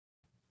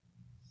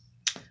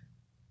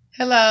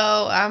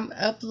Hello, I'm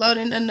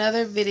uploading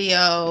another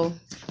video.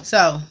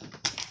 So,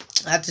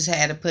 I just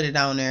had to put it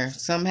on there.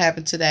 Something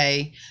happened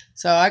today.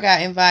 So, I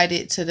got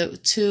invited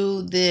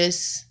to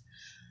this.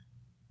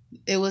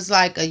 It was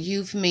like a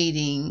youth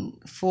meeting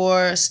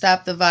for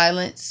Stop the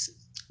Violence,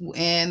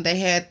 and they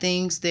had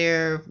things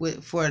there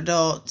for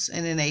adults,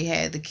 and then they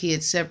had the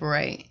kids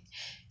separate.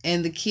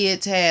 And the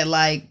kids had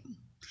like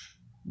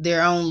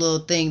their own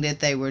little thing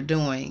that they were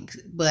doing,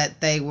 but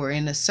they were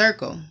in a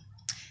circle.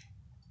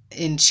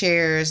 In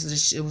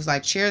chairs. It was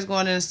like chairs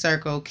going in a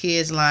circle,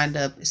 kids lined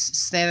up,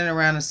 standing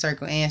around a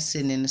circle and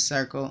sitting in a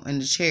circle in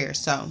the chair.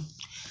 So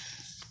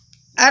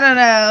I don't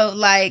know,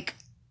 like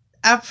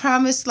I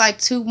promised like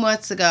 2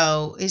 months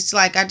ago, it's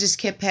like I just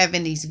kept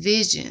having these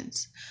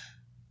visions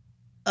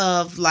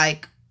of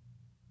like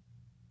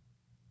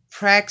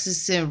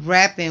practicing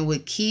rapping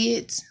with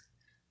kids.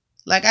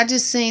 Like I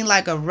just seen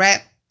like a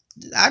rap,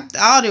 I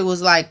thought it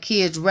was like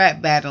kids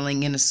rap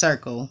battling in a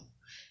circle,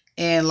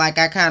 and like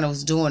I kind of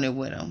was doing it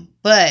with them.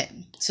 But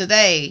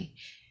today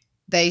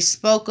they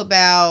spoke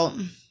about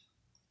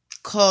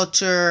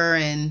culture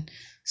and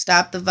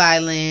stop the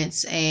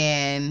violence,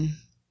 and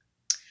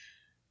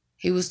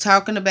he was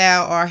talking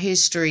about our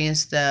history and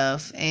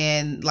stuff,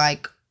 and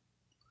like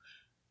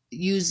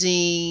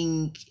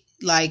using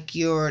like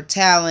your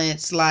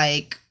talents,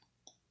 like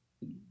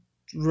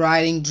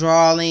writing,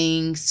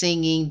 drawing,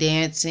 singing,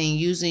 dancing,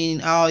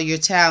 using all your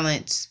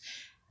talents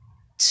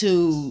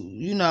to,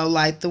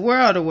 like the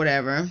world or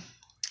whatever.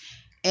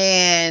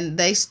 And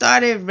they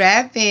started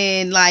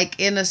rapping like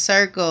in a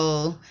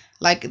circle,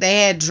 like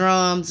they had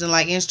drums and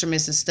like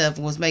instruments and stuff,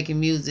 and was making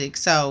music.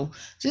 So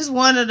just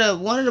one of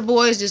the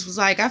boys just was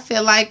like, I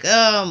feel like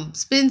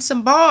spitting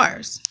some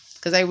bars,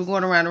 because they were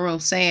going around the room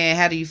saying,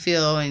 how do you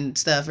feel and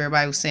stuff.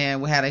 Everybody was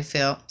saying how they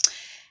felt,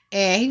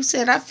 and he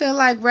said, I feel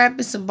like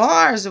rapping some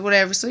bars or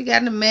whatever. So he got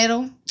in the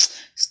middle,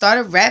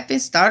 started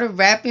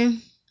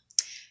rapping.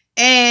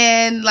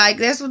 And like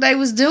that's what they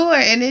was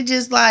doing, and it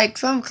just like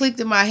something clicked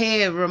in my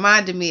head,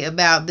 reminded me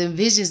about the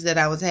visions that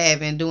I was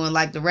having doing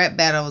like the rap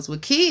battles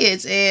with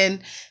kids.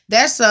 And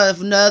that's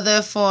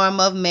another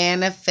form of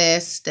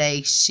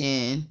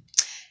manifestation.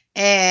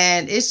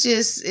 And it's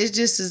just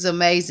is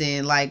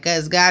amazing, like,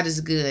 because God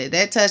is good.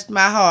 That touched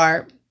my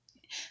heart,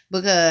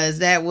 because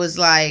that was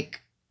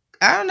like,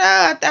 I don't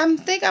know, I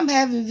think I'm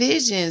having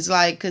visions,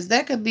 like, because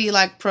that could be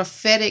like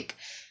prophetic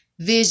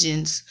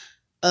visions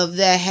of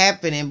that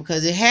happening,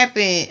 because it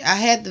happened. I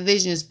had the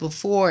visions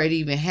before it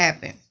even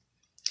happened,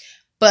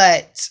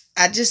 but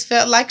I just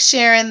felt like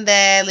sharing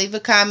that. Leave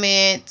a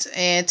comment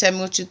and tell me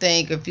what you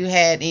think, if you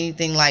had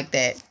anything like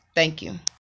that. Thank you.